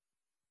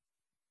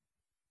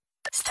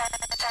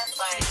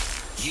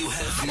You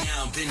have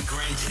now been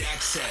granted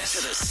access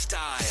to the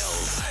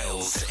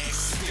Styles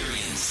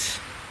Experience.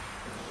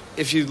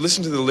 If you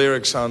listen to the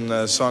lyrics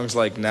on songs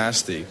like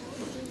Nasty,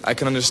 I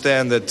can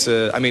understand that,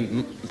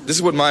 this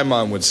is what my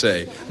mom would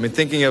say.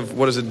 Thinking of,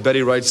 what is it,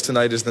 Betty Wright's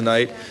Tonight is the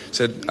Night,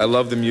 said, I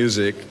love the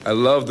music, I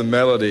love the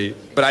melody,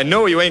 but I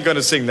know you ain't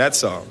gonna sing that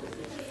song.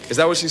 Is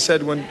that what she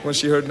said when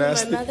she heard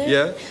Nasty? My mother?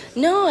 Yeah?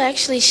 No,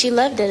 actually, she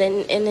loved it,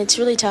 and it's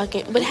really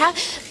talking. But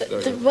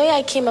the way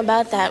I came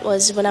about that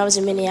was when I was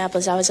in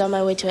Minneapolis. I was on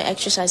my way to an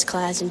exercise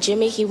class, and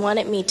Jimmy, he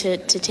wanted me to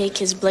take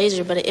his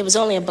Blazer, but it was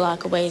only a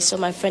block away. So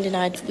my friend and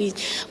I, we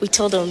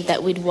told him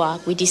that we'd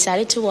walk. We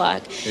decided to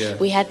walk. Yeah.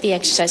 We had the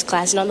exercise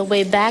class, and on the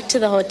way back to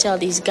the hotel,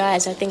 these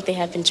guys, I think they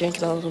had been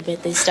drinking a little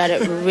bit. They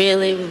started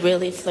really,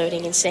 really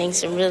flirting and saying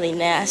some really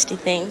nasty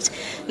things,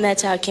 and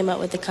that's how I came up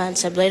with the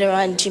concept. Later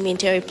on, Jimmy and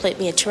Terry played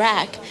me a track,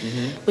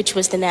 which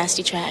was the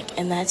Nasty track,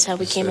 and that's how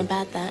we came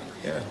about that.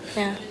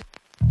 Yeah.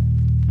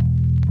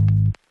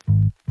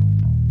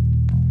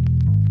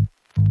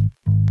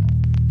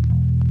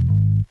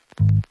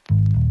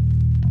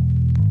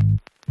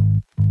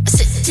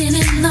 Sitting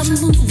in the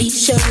movie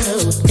show,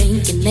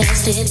 thinking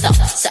nasty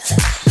thoughts.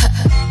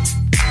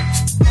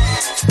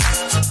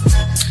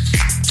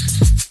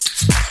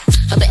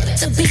 I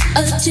better be a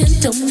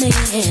gentleman,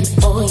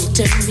 or you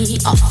turn me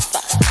off.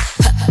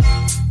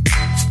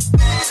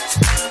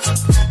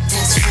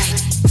 That's right,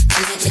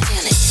 I'm in the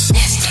county.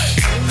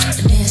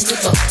 Nasty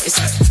boys,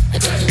 I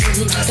don't do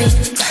anything.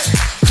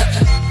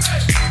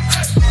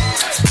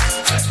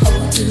 Oh,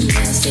 you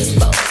nasty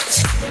boys,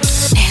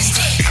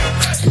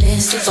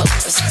 nasty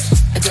boys,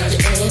 I don't do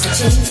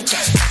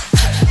everything.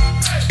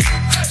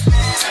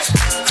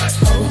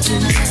 Oh, you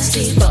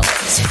nasty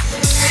boys,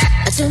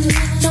 I don't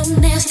like no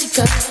nasty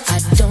girl, I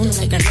don't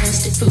like no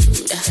nasty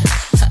food.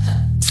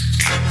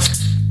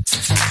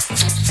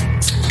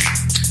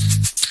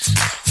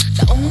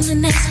 The only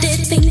nasty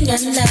thing I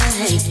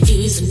like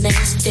is a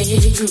nasty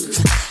groove.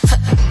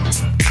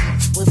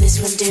 Will this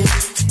one do?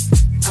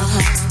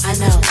 I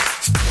know.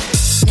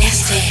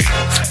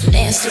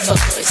 Nasty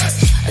boys,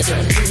 I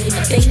don't need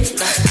a thing.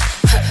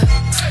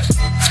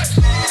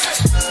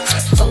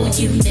 Oh,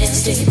 you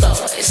nasty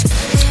boys,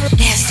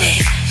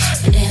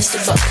 nasty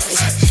boys,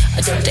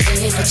 I don't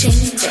ever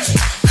change.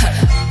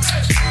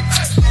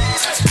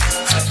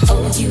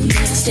 Oh, you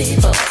nasty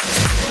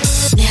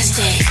boys,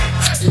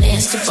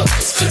 nasty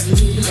boys, give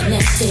me a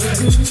nasty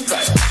groove.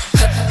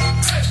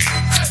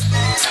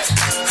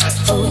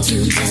 Oh, you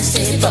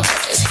nasty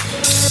boys,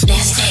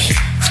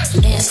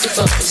 nasty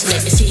boys,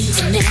 let me see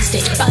your nasty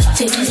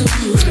body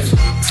move.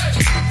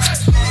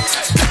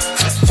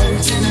 Oh,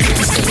 you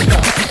nasty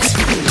boys.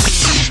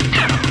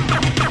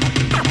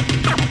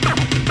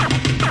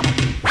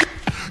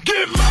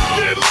 Get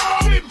loud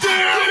and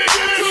down.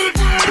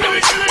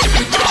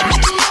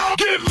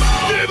 Get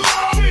loud and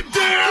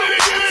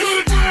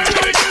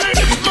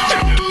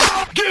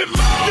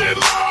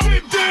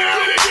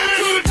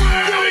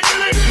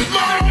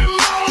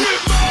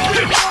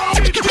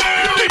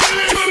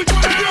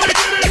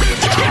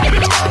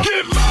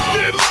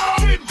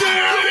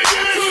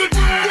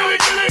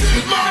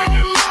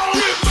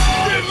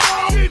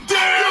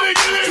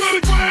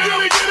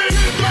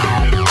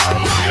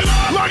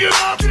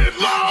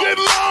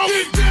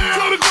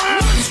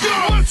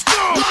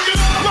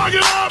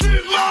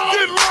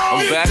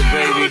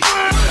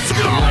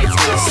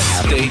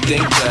They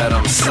think that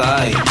I'm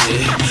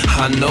psychic,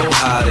 I know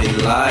how they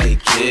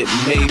like it.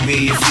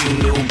 Maybe if you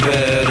knew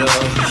better,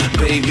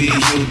 baby,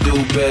 you do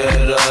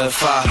better. If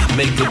I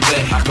make a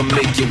bet, I can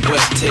make you wet.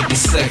 Take a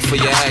sec for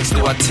your axe,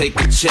 do I take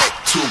a check?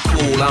 Too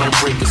cool, I don't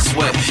break a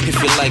sweat. If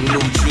you like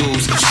new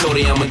jewels,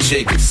 shorty, I'm a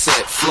Jacob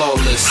set.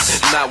 Flawless,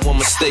 not one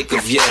mistake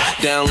of yet.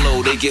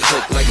 Download, they get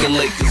hooked like a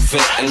Lakers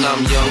vet. And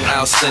I'm young,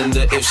 I'll send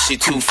her if she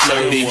too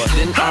flirty.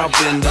 Then I'll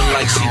bend her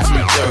like she too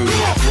dirty.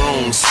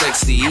 Grown,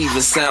 sexy,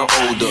 even sound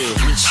older.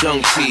 Rich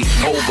young P,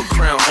 over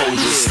crown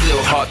holders.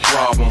 Still heart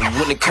problem.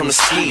 When it comes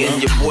to skiing,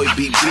 your boy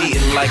be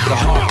beating like a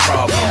heart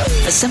problem.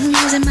 For some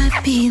reason, it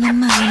might be the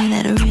money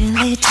that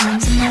really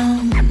turns them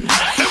on.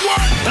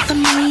 But for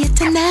me,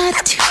 it's an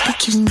attitude that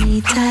keeps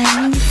me tight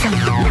on the phone.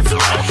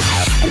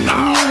 And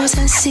no words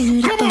are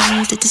suitable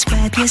to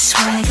describe your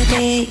swagger,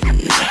 babe.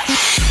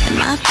 And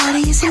my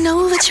body is an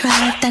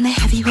overdrive, then I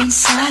have you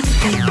inside the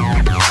babe.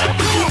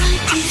 If you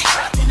like it,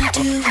 then I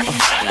do it.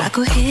 I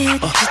go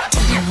ahead, get to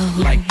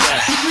know. Like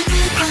that.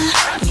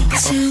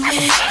 Into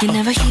it, you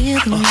never hear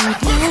the word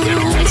no.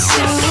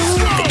 So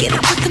forget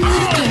about the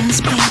little girls,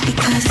 babe,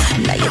 because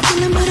now you're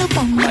feeling what I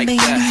want, like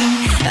baby.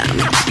 That.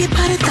 I'ma keep your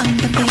body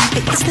thunder, baby.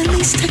 It's the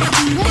least I can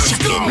do, cause you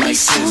get me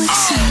so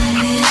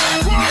excited.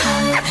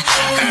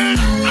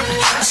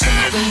 So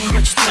baby,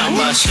 what you talking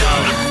about,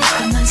 shawty?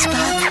 I'm my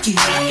spot for you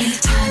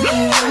anytime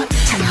you want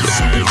to.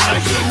 So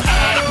baby,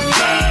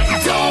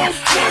 don't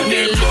when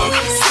it look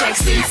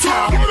sexy,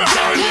 top of the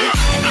honey.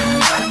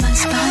 I'm my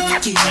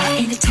spot for you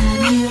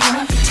anytime you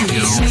want to.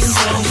 So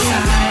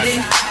excited.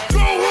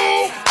 Go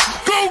home,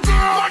 go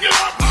girl, lock it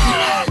up,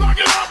 lock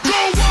it up, go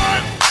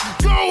one,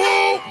 go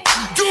home,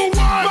 do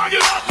one, lock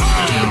it up,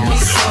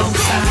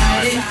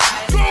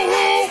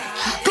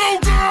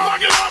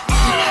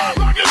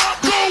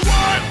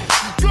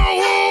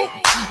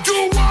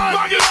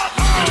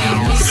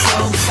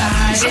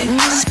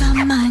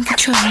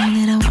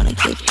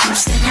 take 2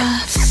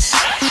 sit-ups.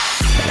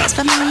 That's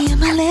for me and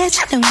my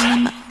legend,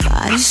 and my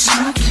body's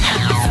smoking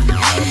out.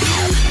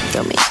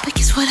 Throw me quick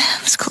as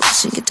whatever's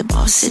close and get the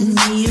bossing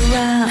me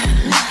around.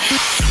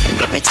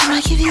 And every time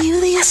I give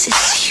you the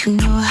assist, you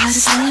know how to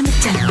slam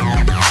it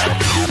down.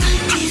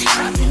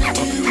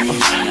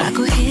 I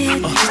go ahead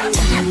and get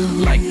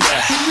down like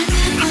that.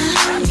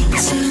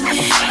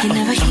 You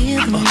never hear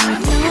the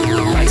word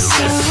no,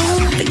 so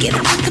forget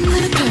about them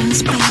little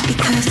girls, baby,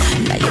 because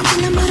now you're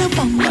feeling what I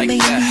want, like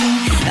baby.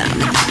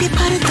 I'ma keep your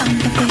body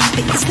thunder,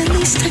 baby. It's the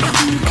least I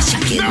can do, cause you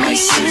get me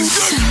so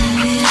excited.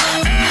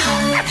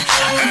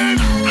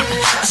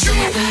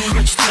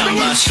 Tell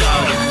my show.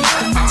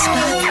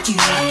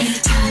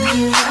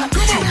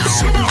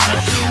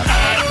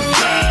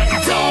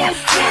 Don't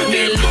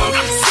it look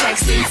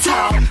sexy,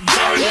 top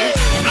dirty.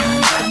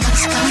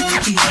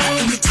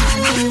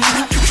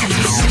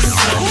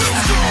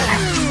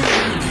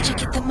 Did you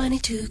get the money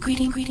too?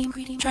 Greeting.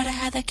 Try to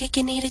have that cake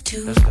you needed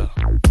to. Let's go.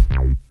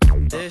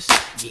 This,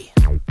 yeah.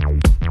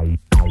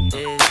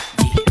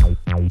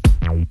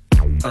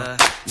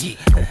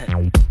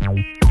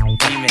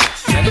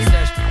 Remix. Now this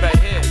that right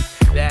here.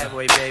 Bad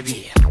boy,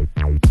 baby.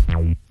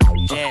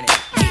 Janet.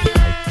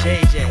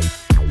 JJ.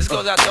 This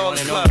goes out to all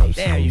the clubs.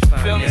 Damn, you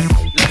feel me? Let's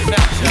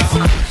bounce,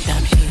 y'all.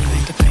 Stop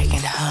shooting to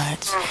breaking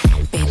hearts.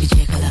 Baby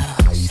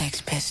gigolo,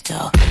 sex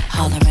pistol.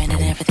 Hollering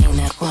at everything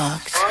that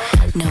walks.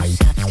 No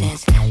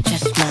substance,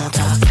 just small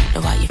talk.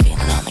 Know how you feeling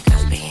on the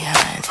girls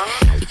behind.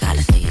 You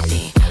gotta stay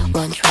easy,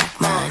 one track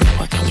mind.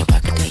 Working your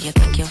work until you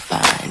think you'll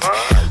find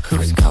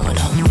who's going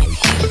home with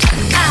you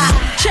tonight.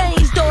 I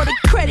changed all the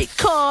credit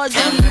cards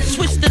and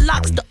switched the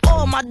locks to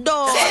all my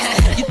doors.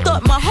 You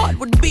thought my heart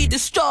would be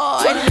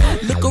destroyed.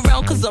 Look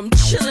around cause I'm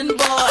chillin',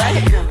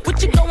 boy.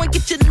 What you go and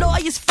get your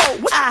lawyers for?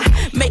 I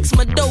makes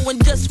my dough in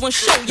just one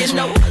show, you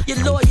know. Your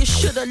lawyer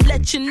should've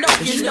let you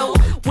know,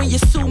 when you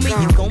sue me,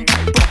 you gon' be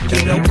broke,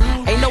 you know.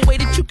 Ain't no way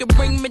that you can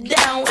bring me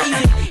down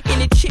easy.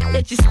 Any chick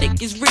that you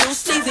stick is real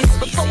season.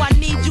 Before I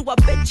need you, I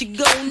bet you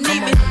gon'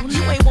 need me.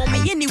 You ain't want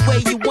me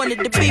anyway, you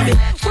wanted to be me.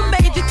 What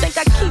made you think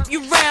I keep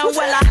you round?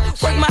 Well, I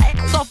work my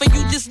ass off and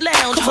you just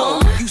lounge, huh?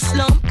 You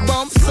slump,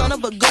 bump, son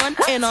of a gun,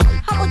 and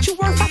how much you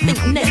worth? I think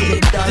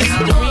negative done. This is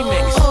the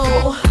remix.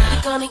 Oh,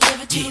 you're gonna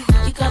give it to you,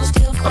 you're gonna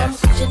steal from.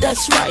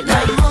 That's right,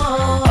 like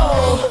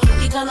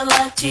you're gonna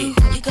lie to,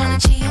 you're gonna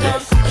cheat on.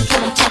 That's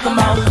what I'm talking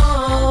about.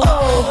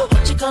 Oh,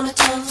 what you gonna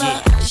tell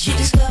her? She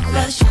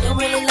discover she don't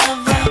really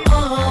love her.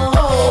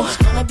 Oh, it's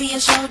gonna be a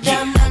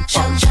showdown, not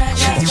jump track,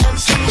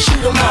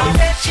 shoot 'em up. I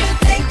bet you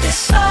think this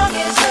song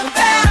is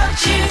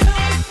about you.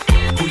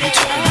 Who you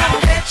talking about? I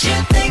bet you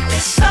think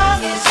this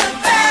song is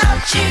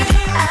about you.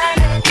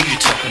 Who you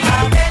talking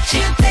about? I bet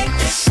you think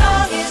this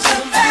song is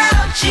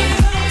about you.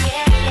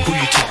 Who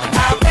you talking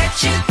about? I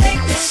bet you think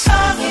this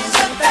song is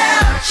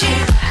about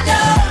you.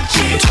 Don't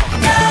you?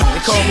 They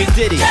call me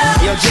Diddy.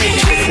 Yo,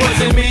 JJ, it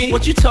wasn't me.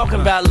 What you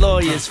talking about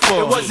lawyers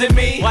for? It wasn't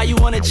me. Why you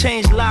wanna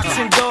change locks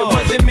and doors? It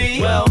wasn't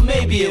me. Well,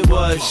 maybe it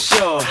was,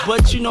 sure.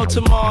 But you know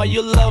tomorrow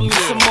you'll love me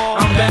some more.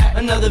 I'm back.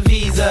 Another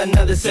visa,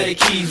 another set of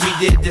keys. We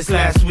did this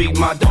last week,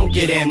 ma. Don't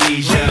get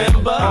amnesia.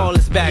 Remember? All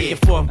this back and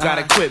forth,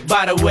 gotta quit.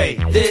 By the way,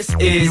 this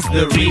is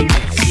the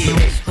remix.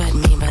 It's with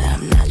me, but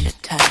I'm not your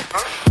type.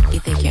 You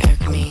think you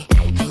irk me,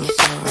 and you're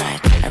so right.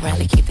 I'd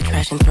rather keep the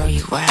trash and throw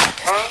you out.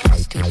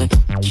 Stupid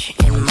bitch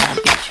in my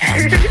bitch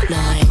house. No, I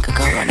ain't gonna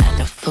go run out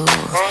the fool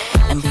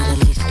and be the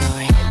lead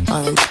story.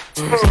 All in the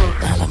news.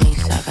 Not for me,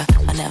 sucker.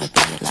 I'll never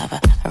be your lover.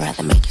 I'd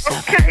rather make you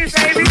suffer.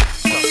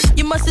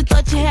 You must've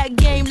thought you had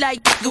game like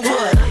you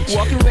would.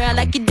 Walking around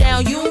like you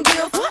down, you don't give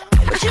a fuck.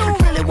 But you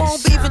don't really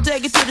want beef and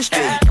take it to the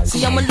street.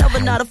 See, I'm a lover,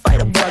 not a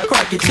fighter, boy,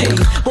 crack your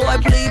teeth. Boy,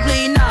 please,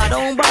 nah,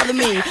 don't bother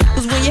me.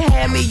 Cause when you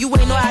had me, you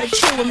ain't know how to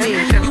chill with me.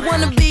 You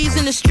wanna bees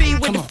in the street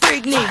with the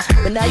freak needs.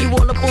 But now you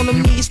all up on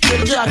them knees,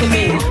 still jogging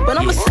me. But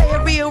I'ma say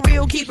it real,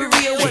 keep it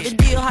real. What the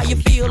deal, how you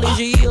feel, is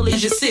you ill,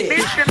 is you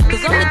sick?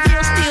 Cause I'm the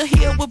deal, still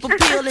here with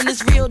appeal. And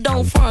it's real,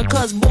 don't front,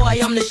 cause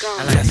boy, I'm the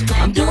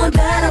I'm doing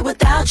better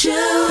without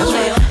you,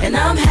 player. And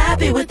I'm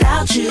happy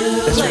without you,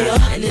 player.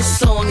 And this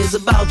song is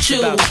about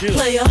you,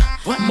 player.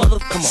 What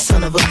motherfucker,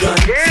 son of a gun.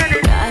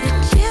 Got a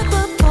chip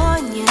up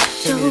on your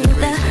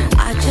shoulder.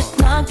 I just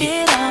knocked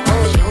it off.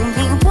 Show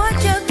me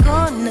what you're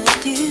gonna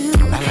do.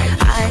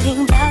 I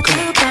ain't about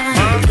to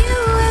buy you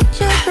have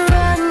just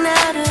run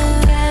out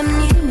of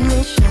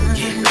ammunition.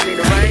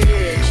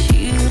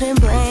 Shooting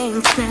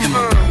blanks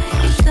now.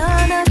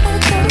 Son of a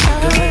gun.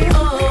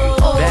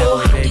 Oh,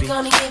 you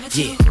gonna give it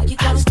to you, you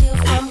gonna steal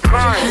from.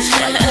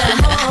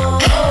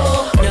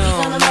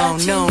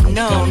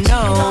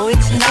 No,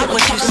 it's not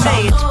what you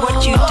say, it's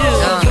what you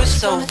do. You're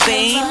so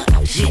vain.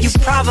 You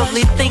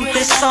probably think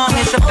this song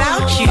is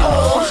about you.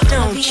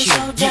 Don't you?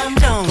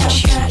 Don't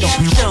you?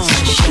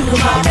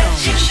 I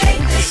bet you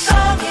think this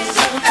song is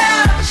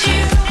about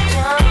you.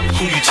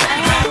 Who you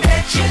talking about? I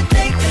bet you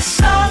think this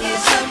song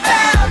is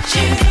about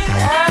you.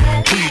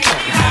 Who you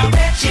talking I about?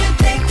 bet you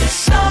think this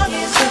song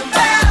is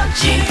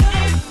about you.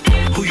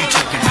 Who you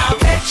talking I about?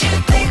 bet you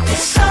think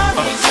this song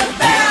is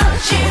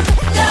about you.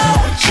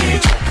 Don't you?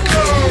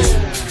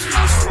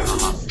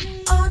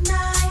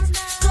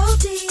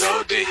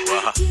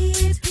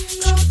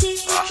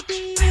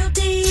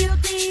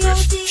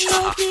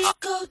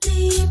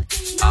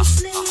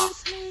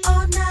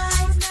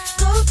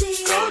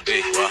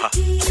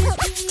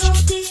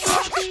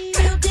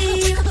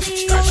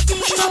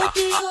 Go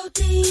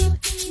deep,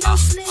 no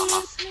sleep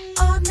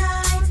all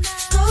night.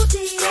 Go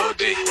deep, go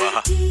deep,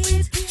 go deep,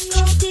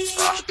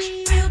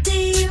 real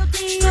deep, go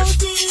deep, no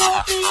sleep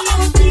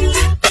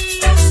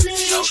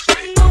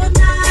all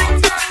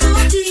night. Go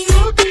deep,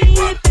 go deep,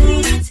 go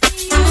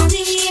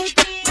deep,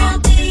 go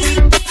deep,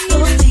 go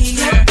deep.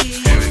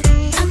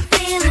 I'm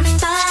feeling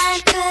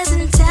fine 'cause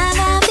in time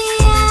I'll be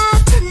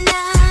out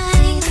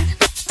tonight.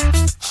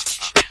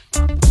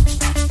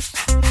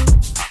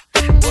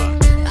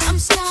 I'm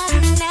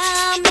starting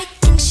now,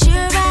 making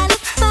sure I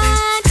look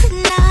fine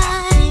tonight.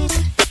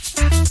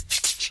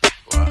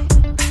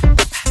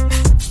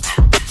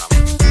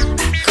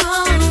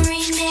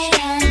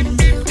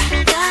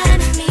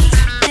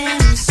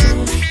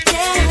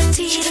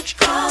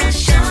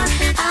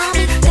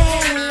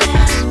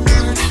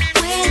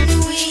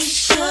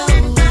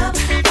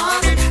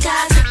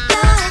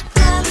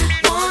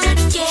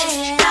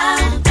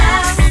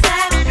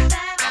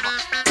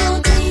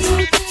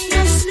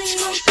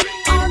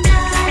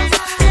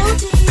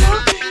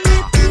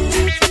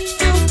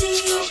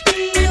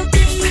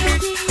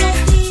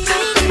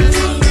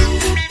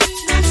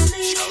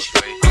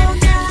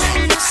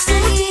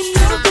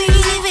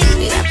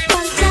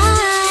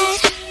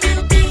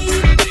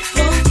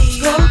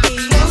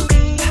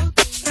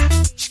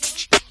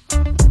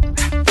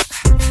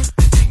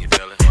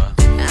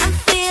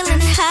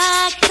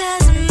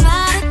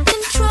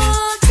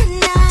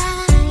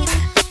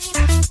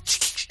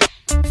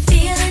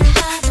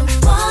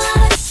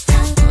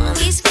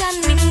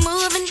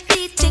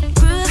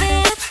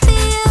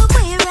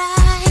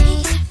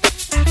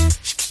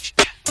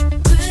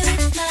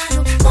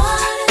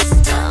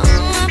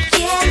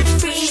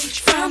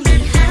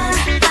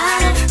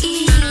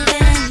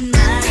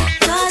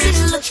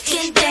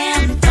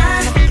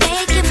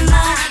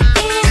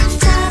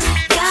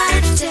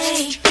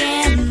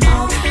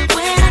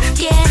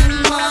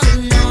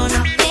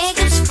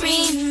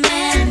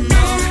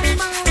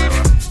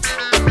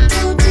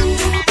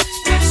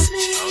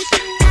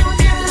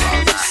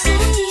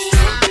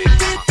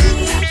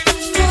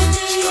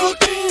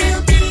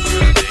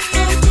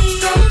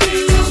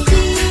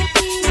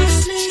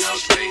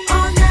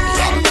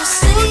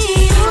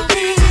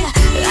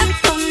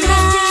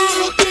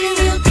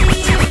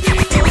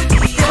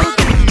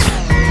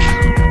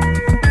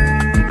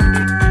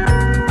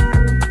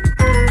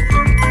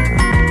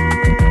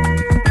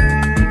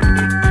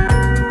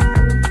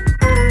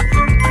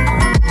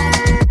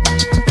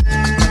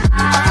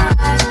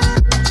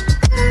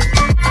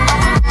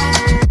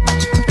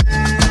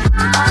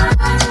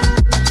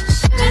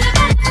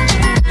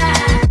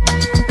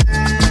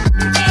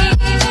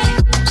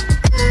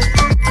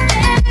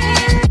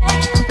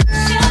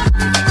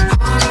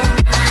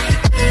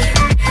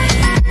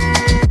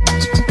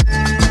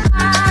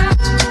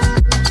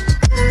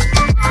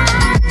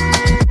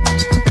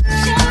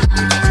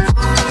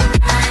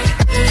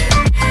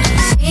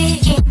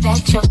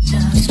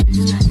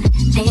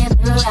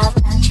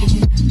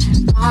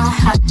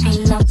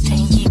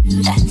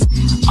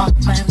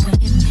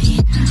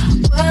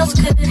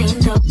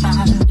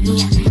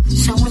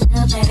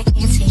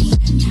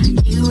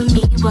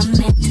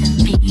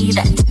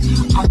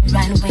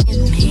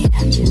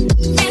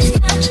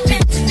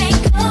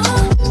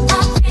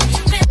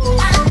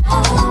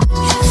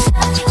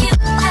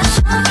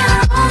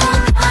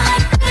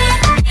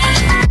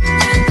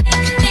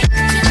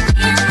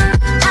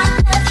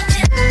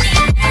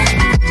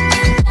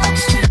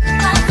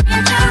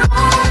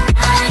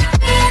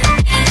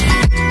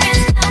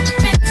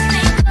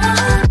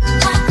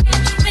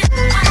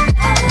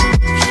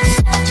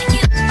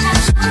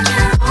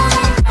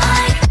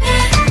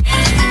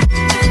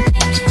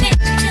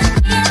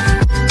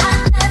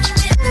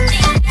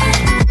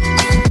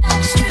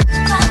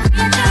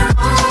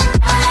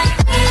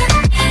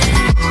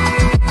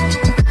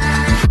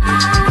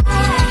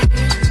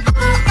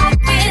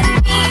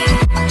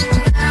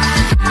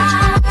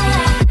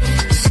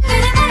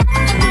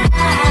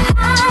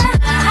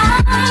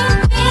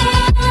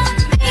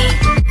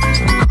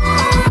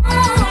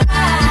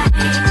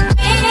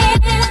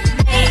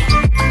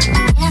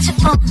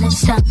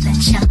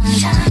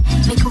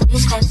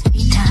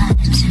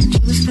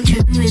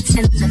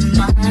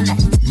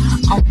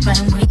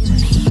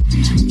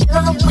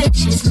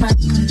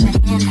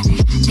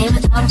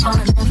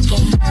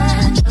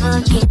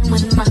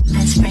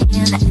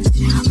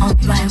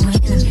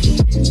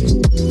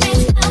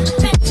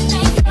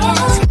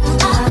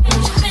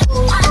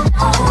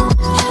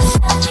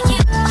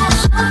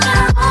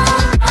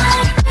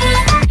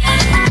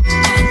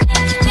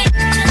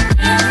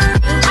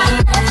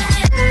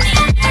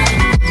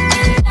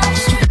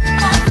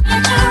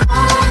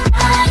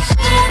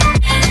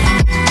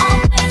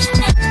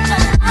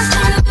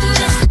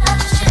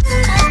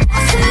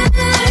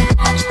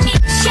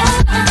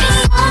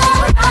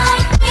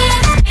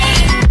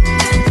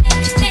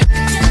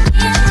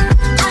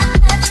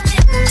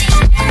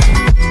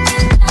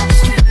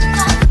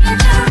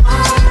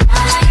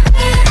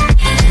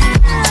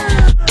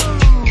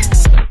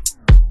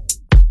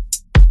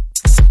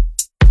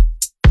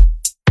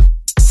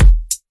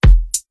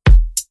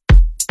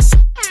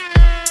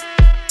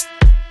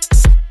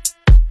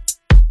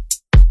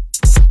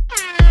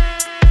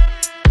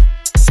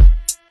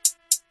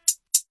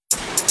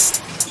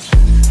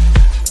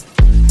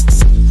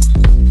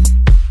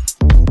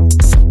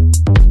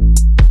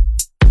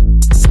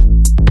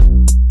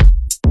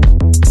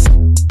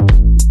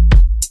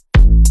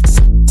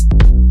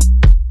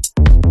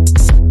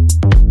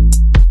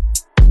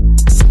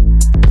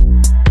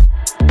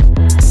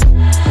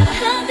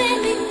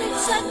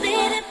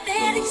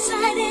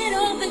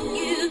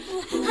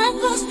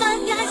 close my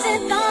eyes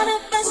and thought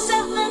of us a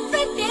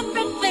 100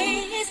 different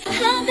ways.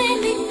 How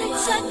many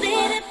nights I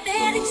lit up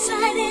that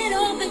excited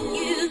over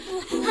you.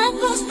 I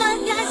close my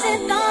eyes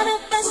and thought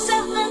of us a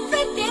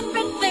 100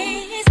 different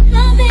ways.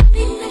 How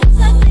many nights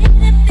I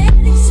lit up that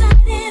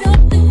excited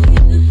over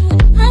you.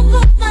 I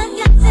close my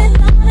eyes and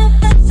thought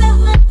of us a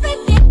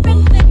 100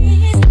 different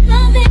ways.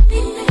 How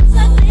many nights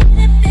I lit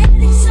up that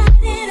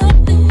excited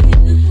over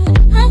you.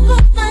 I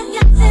close my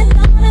eyes and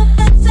thought of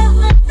us a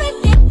 100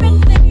 different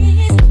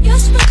ways. You're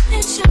smooth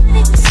and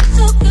shining,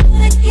 so good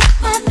I get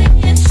my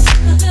lips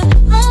sugar.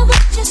 I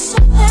want you so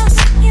well,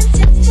 I can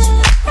taste you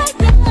right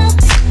now,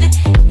 baby.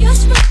 You're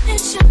smooth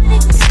and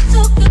shining,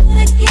 so good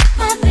I get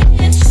my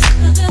lips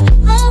sugar.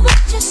 I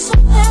want you so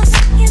well,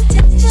 I can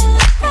taste you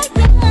right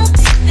now,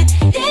 baby.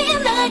 Day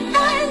and night,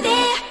 night and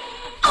day.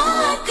 All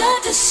I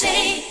got to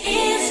say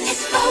is,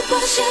 if I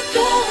was your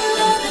girl,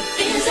 all the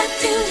things I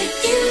do to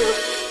you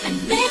and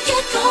make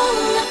you go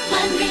up,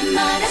 mind me,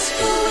 might ask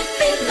who it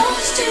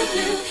belongs to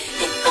you.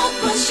 If I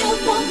was your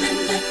woman,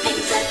 the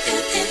things I do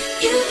to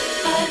you,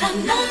 but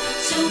I'm not,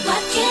 so I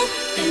can't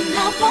and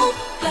I won't.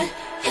 But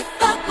if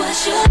I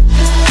was your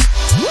girl.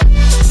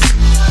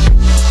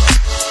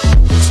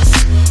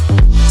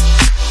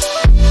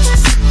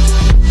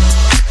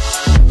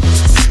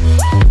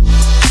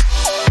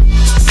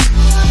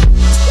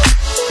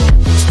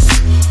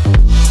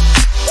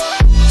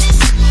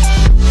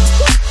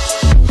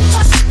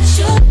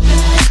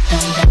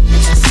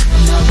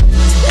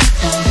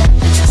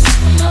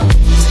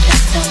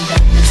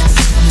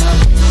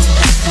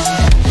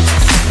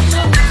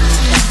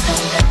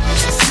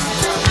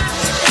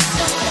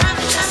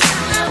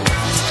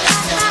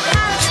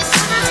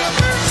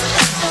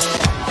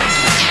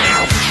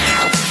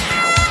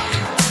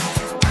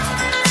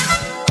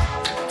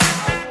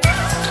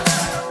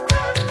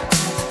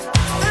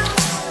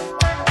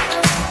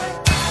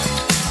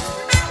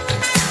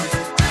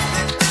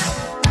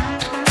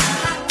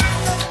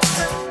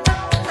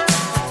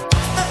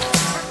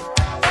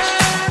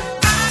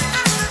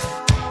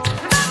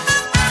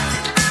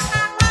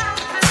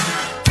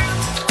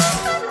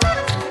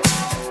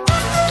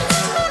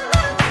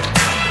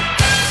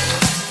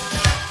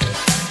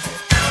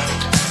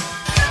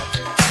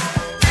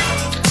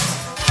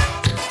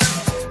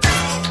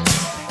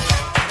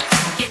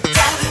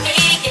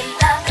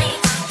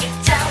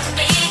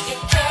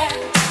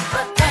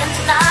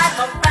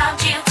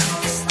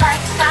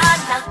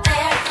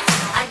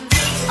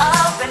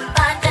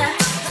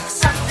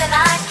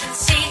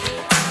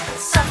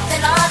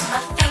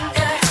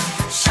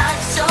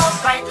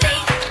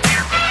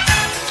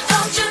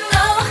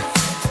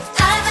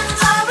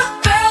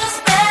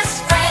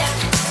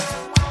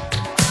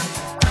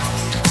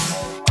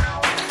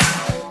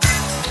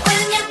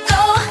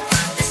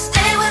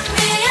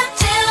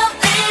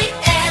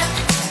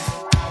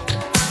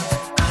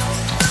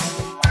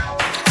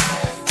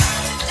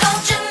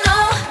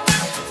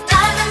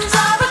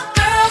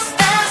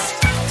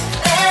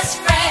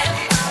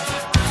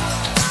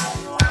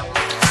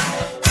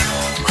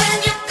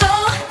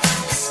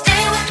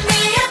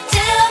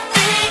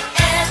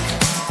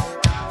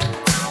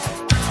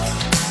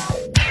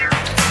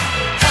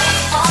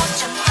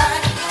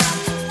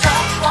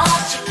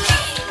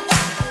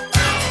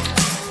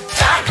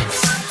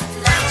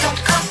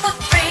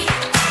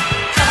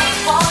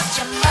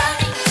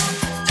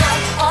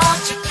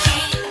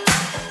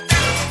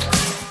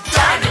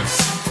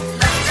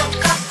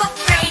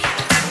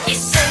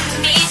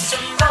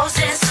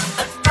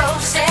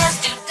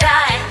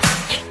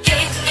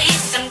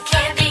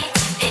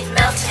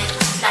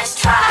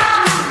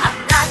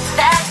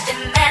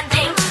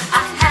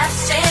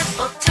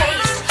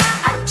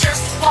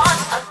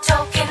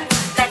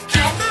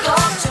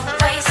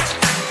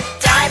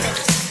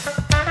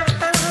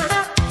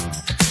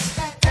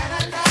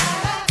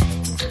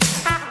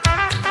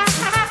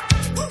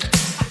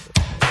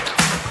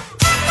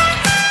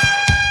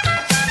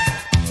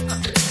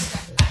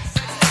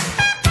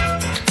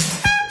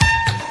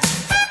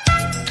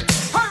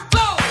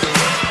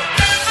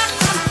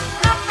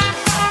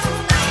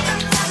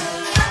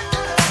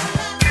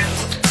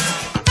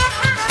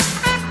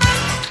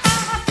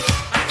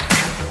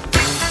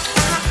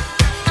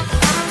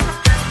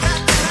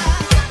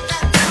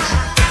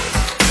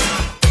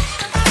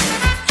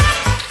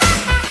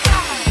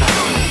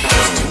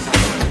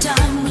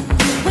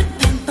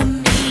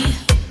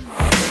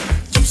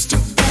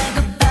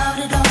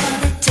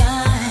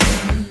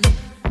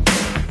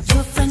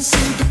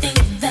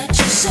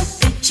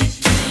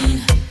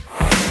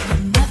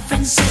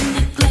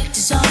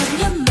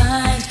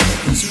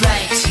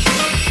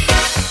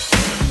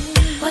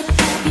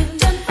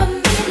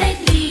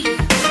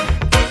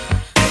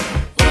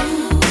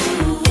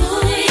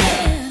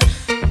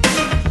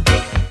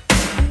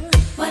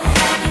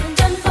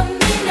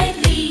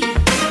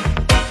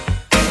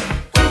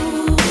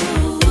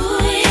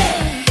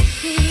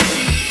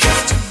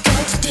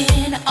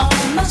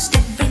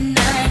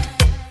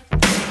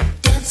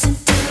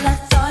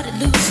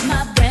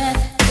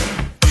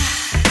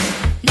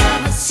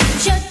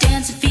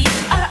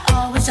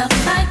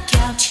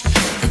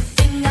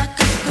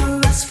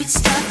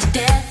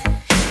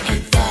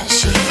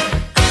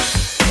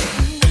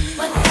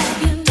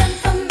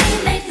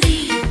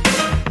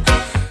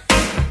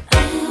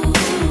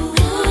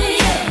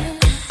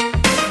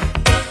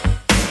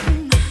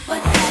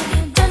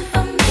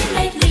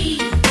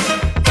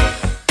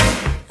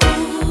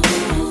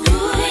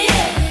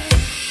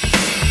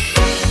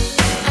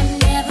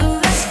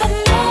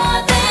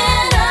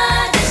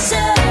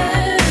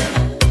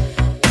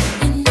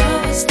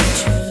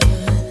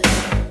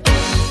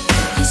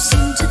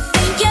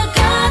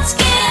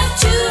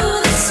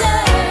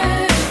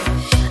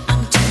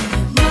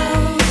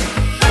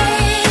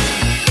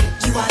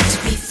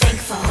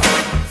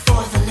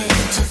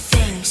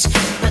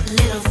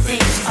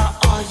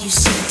 you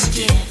seem to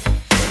give.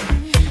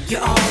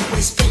 You're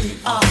always spinning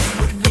off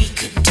what we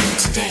could do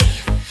today.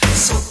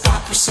 So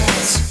Papa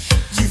says,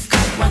 you've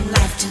got one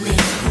life to live.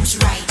 Who's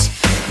right?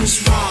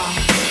 Who's wrong?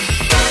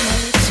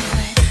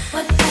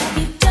 What have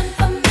you done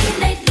for me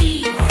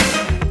lately?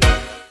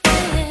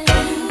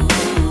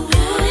 Ooh,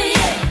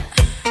 yeah.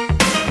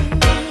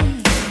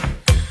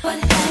 What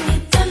have you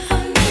done for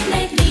me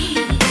lately?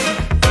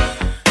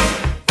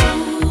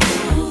 Ooh,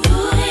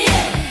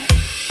 yeah.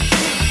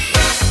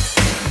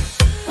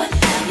 What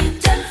have you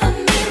done for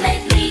me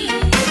lately?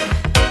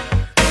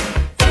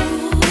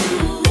 Ooh,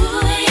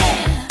 yeah.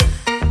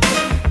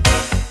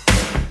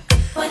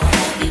 What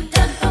have you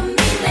done for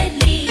me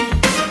lately?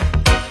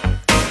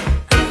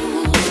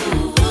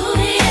 Ooh,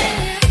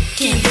 yeah.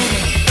 Get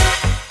ready.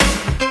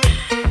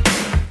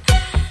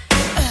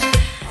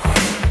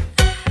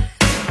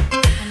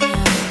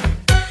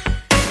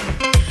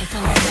 If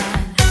I'm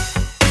done.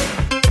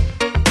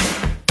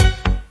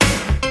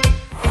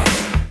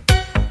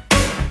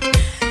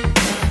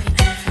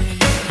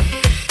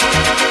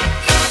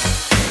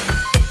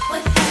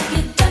 What have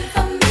you done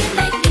for me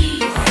lately?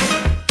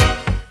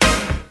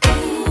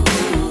 Ooh,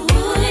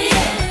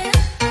 yeah.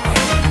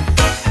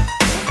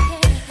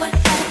 What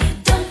have you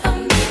done for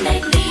me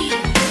lately?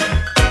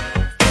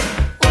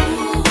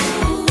 Ooh,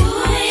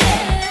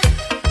 yeah.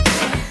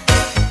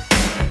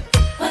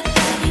 What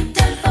have you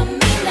done for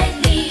me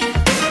lately?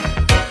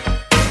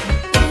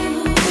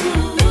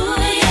 Ooh,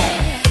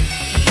 yeah.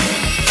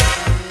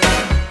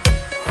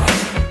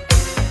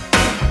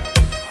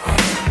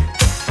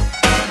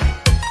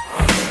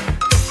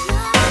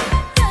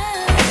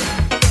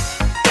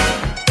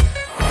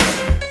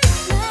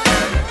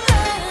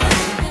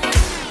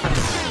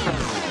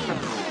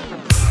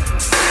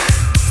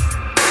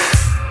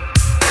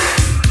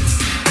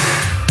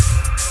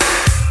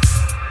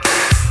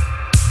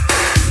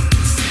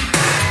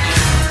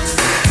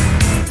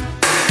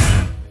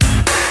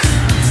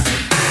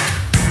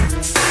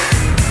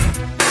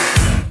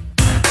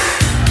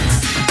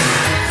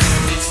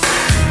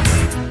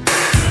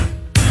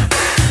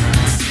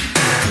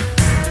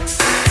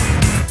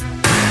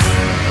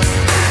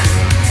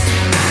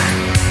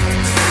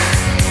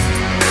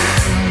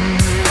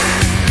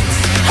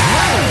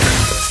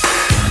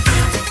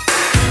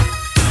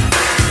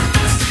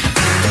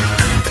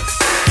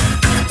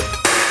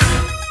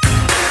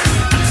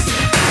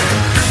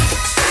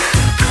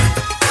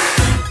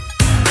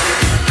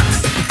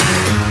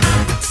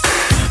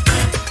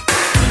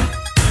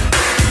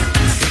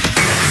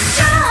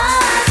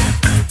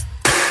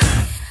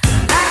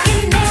 Like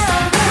an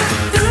arrow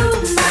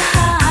through my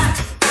heart.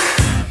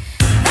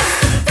 That's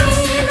the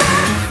feeling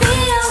I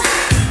feel.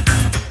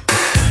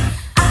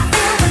 I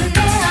feel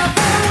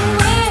whenever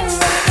we're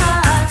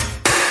apart.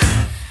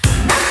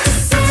 Not to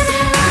say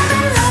that I'm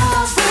in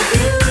love with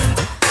you,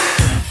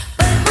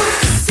 but who's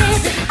to say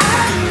that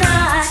I'm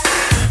not?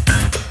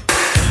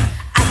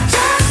 I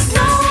just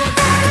know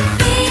that it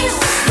feels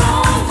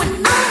wrong when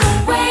I'm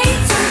away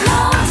too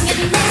long. It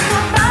makes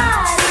my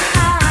body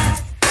hot.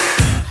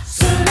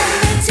 So let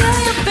me tell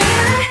you,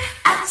 baby,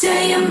 I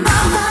tell your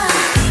mama,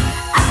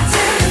 I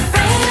tell your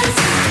friends,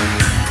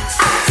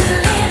 I tell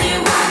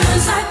anyone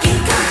who's I can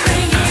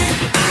comprehend.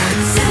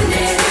 Send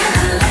it in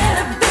a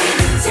letter,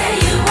 baby, tell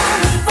you on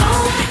the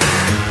phone.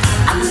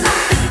 I'm not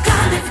the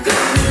kind of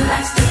girl who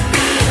likes to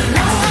be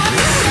alone. I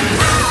miss you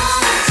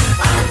much.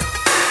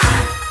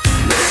 I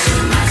miss you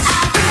much.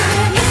 I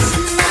really miss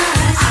you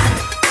much.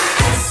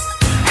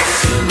 Miss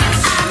you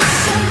much. I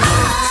miss you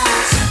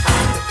much.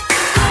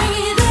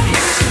 Baby,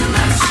 miss you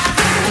much. I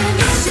really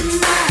miss you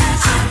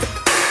much.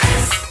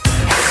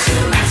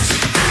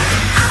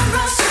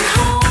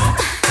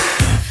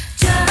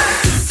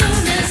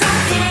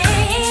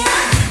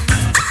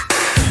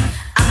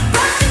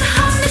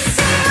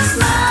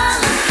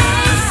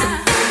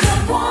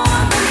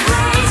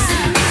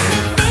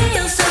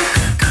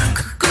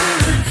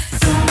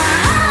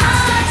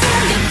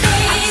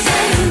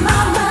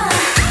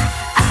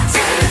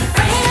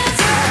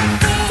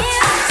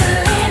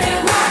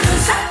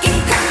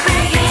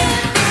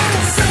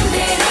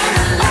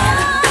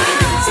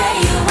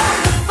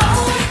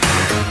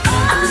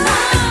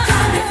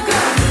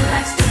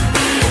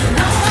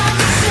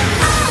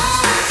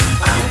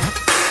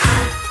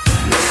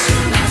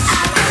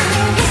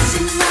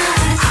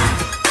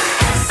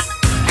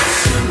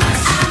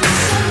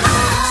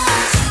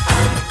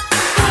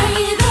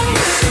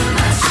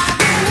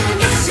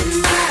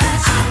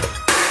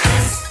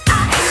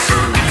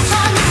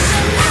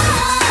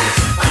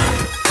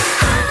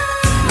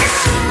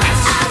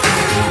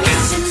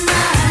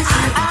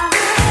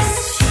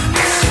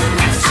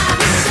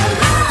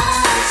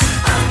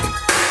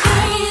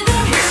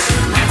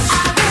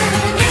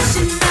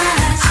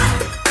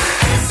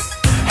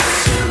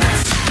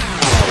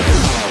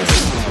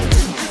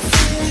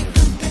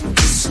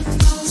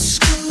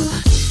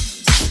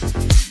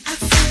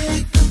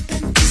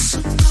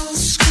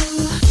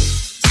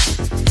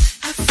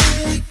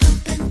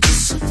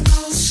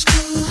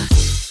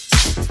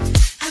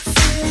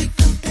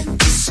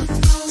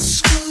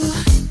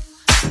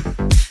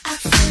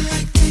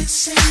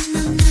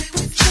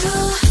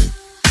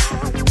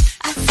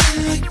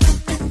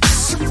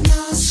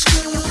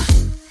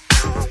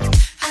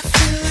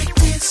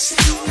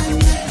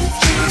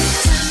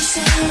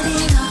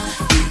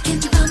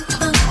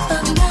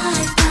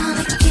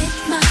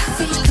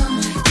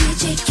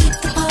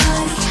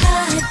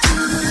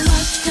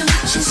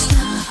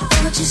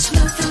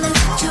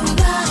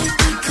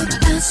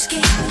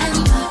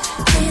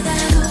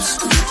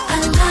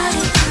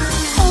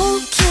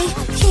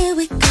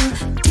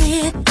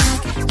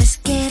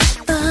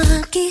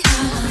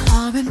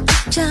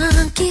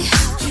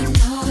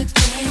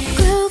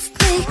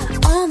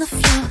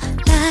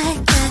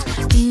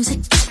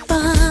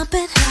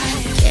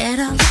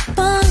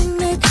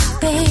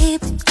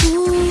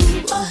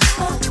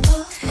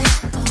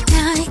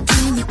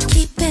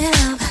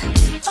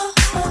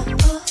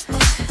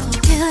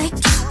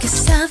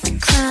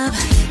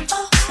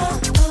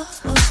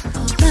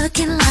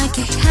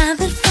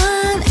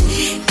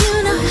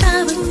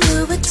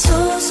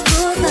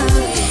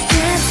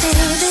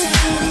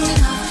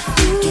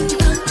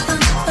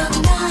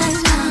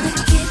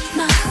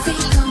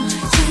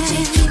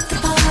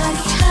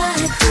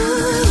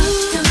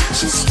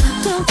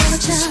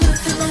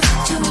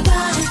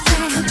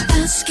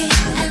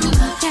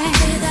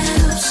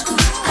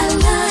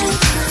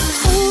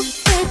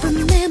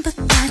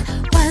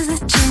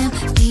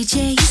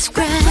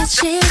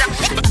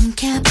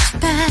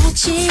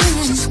 chin.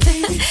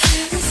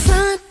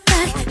 Front,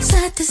 back,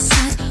 side to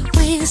side,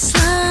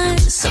 waistline,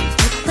 so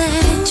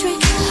electric.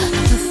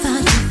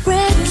 Without a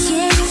break,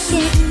 yeah,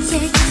 yeah,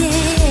 yeah,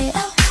 yeah.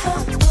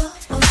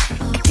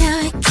 Now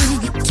I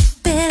can't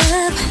keep it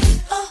up.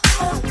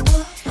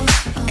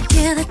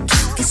 Till the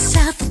kick is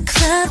out the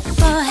club,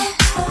 boy.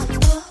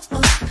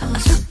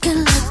 Looking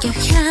like you're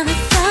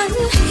having fun.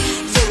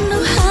 You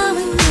know how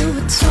we do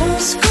it,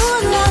 old school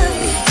love.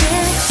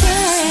 Yeah,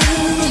 yeah.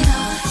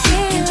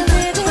 Can't you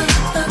live it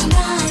all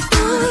night?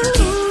 Wanna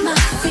get my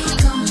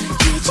freak on.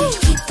 DJ,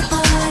 keep the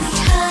party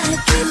high,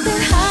 keep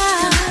it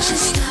high.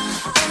 Just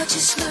stop or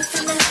just move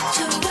from left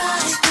to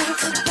right. Break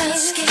the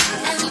bass, get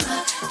and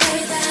rock. Play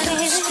that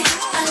music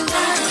I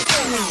like.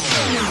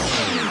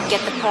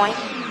 Get the point?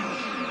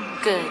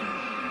 Good.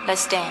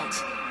 Let's dance.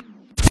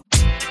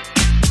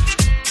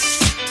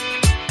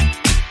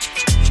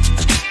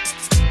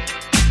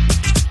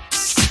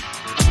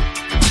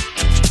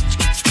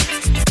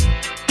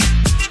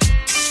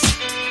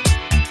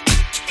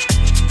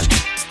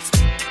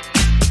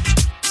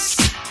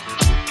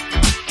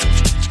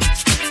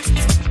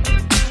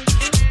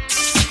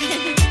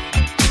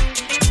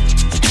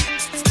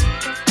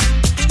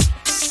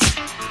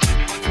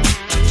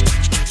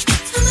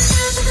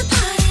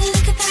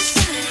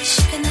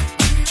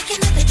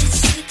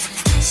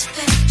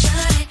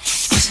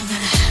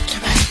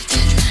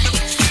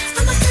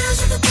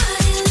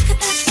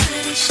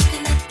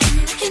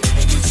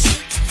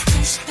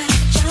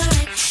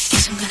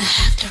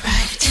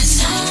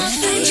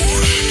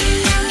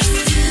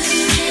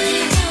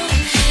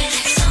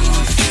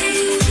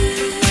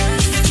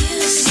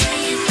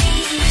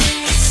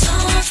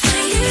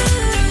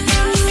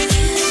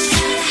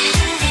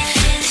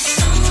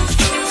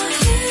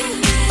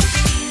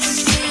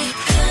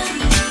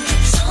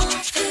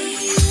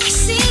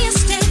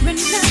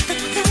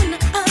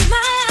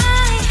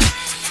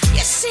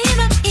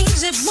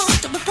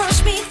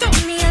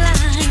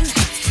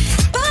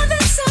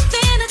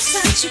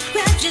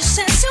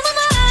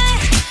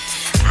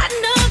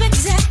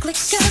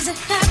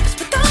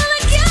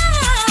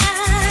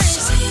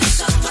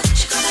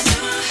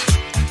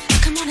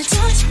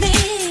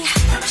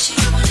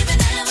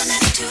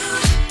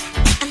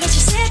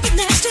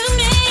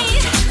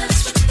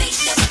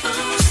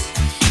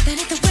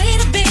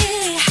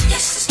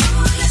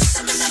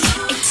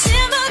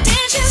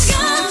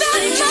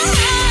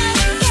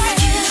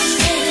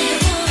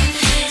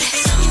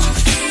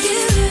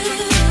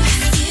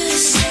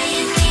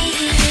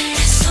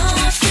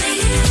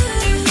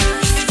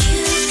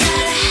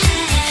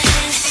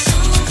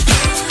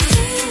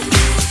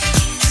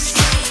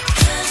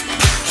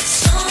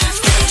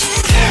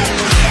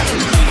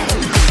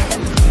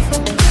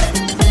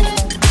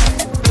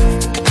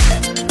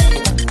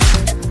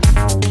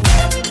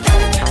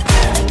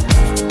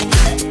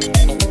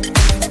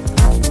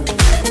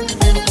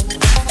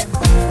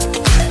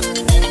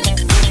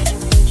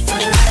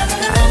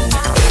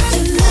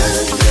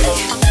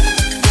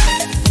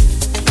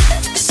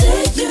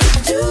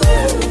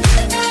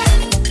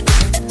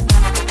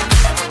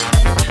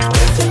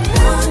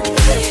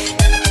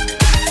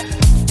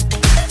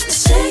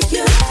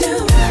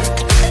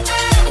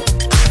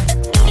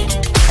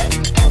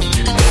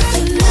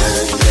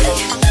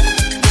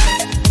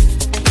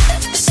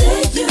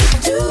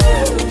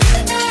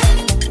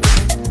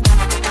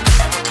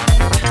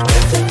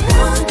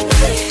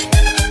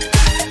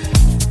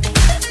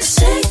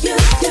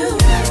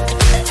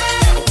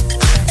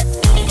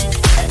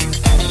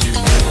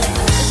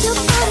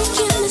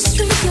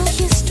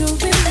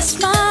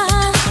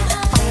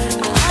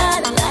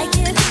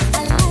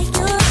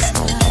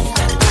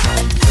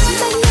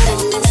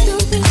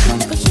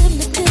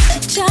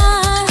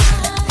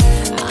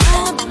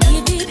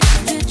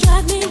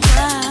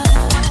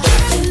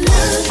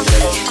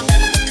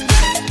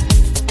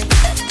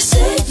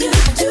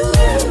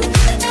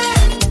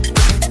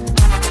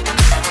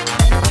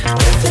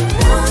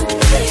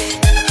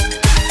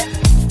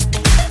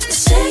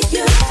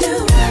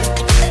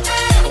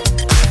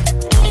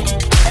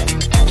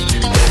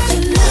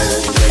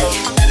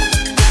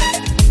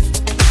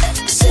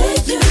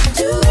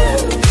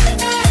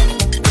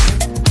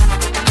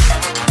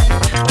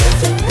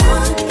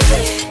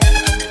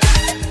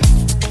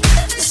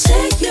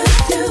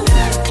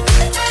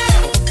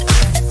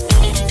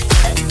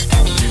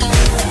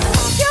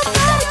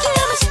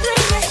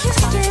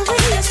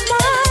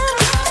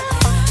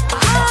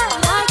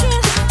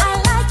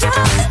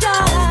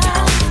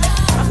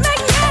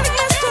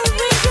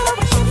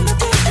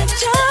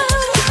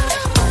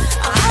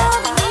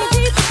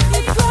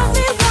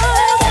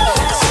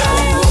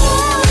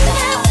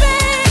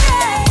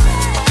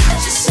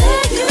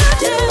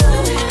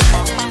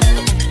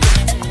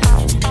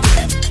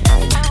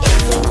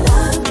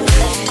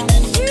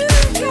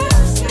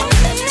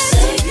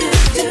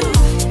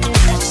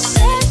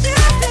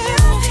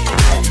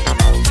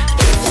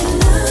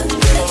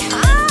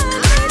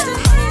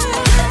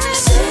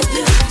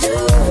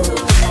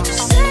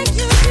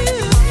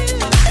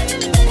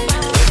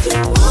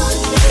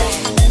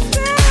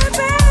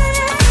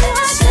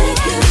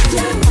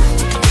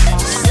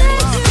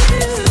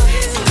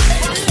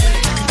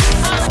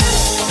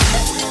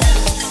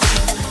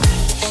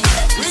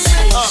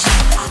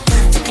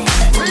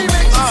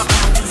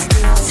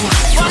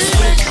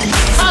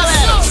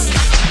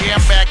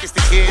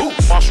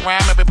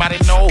 round, everybody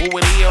know who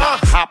it is.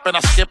 Hop and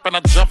I skip and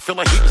I jump, feel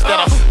a heat instead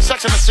of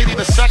sex in the city,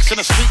 the sex in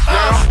the street,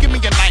 girl. Give me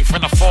a knife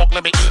and a fork,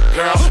 let me eat,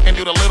 girl. And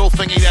do the little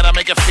thingy that'll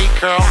make your feet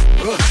curl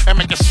and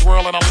make you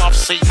swirl in a love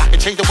seat. It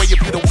change the way you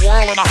view the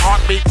world in a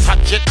heartbeat.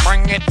 Touch it,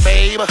 bring it,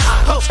 babe.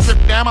 Strip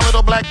down my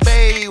little black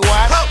babe.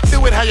 What?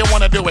 Do it how you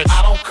wanna do it.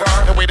 I don't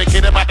care. The way the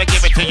kid about to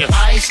give it to you.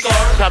 I ain't scared.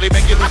 Probably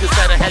make you lose your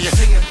sight of how you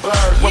seeing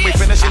birds. When we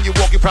finish and you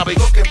walk, you probably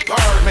looking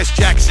bird. Miss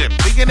Jackson,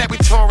 being that we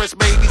tourist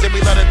babies and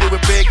we let her do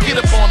it big. Get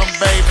up on them,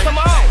 baby. Come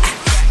on.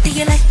 Do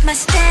you like my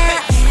style?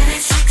 Yeah,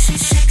 that's sexy,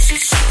 sexy,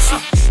 sexy.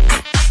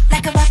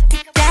 Like a rock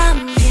it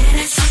down. Yeah,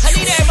 that's sexy. I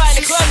need everybody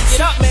in the club to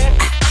get up, man.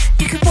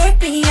 You could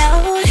work me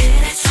out.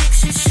 Yeah, that's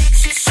sexy,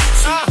 sexy,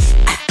 sexy.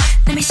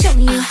 Let me show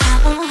you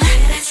how.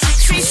 Yeah, that's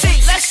sexy.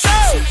 CC, let's go.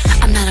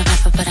 I'm not a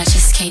rapper, but I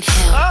just can't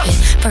help it.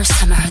 First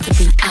time I heard the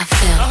beat, I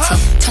felt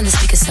it. Turn the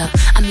speakers up,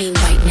 I mean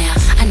right now.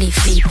 I need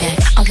feedback,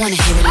 I wanna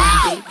hear it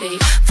loud.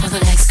 For the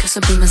legs, cause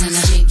the beamers in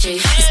the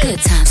it's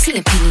good time, see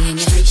a penny in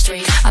your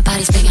street. Our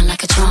bodies banging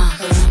like a drum.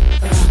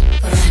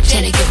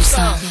 Jenny, give me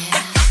some.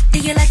 Do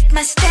you like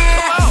my style?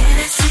 Yeah,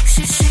 that's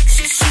sexy,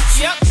 sexy,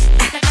 sexy.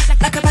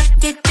 Like a rock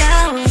it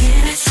down.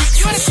 Yeah, that's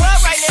sexy. You in the club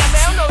right now, man,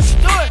 I don't know what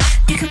you're doing.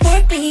 You can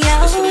work me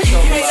out. That's what we're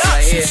talking about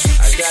right here.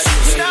 I got you,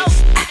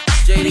 baby.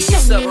 JD,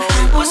 what's up,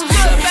 homie? What's good,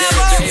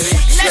 baby?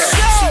 Let's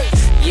go.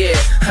 Yeah,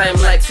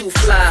 I'm like to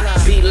fly.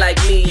 Be like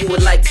me, you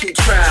would like to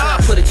try.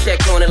 Put a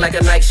check on it like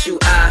a Nike shoe.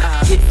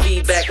 I get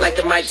feedback like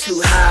the mic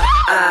too high.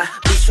 I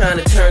be trying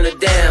to turn her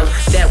down.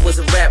 That was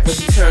a rap when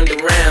she turned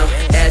around.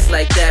 Ass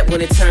like that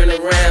when it turned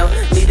around.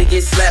 Need to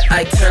get slapped,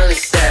 I turn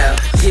style.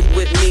 Get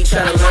with me,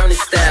 trying to learn the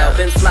style.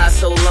 Been fly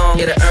so long,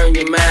 gotta earn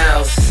your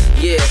miles.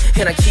 Yeah,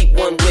 and I keep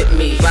one with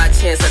me. By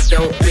chance I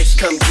don't, bitch,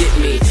 come get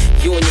me.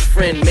 You and your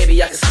friend,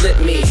 maybe I can slip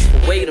me.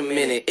 Wait a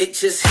minute, it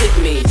just hit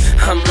me.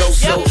 I'm low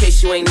so, in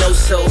case you ain't know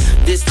so.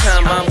 This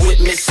time I'm with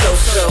Miss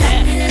So-So.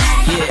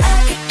 Yeah.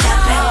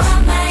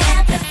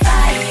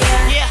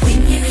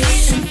 When you hear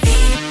some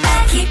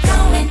feedback, keep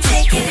going,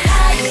 take it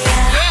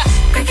higher.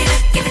 Break it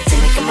up, give it to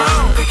me, come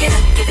on. Break it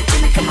up, give it to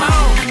me, come on.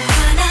 I'm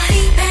gonna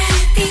feedback,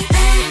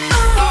 feedback,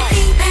 oh,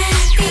 feedback,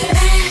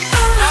 feedback,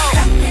 oh.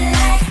 Coming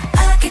like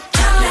a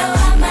guitar, blow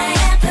on my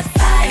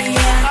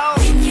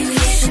amplifier. When you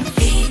hear some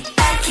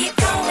feedback, keep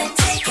going,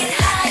 take it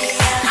higher.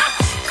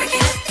 Break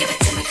it up, give it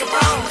to me, come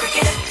on. Break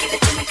it up, give it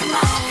to me, come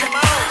on. I'm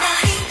gonna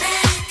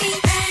feedback,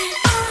 feedback,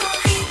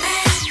 oh,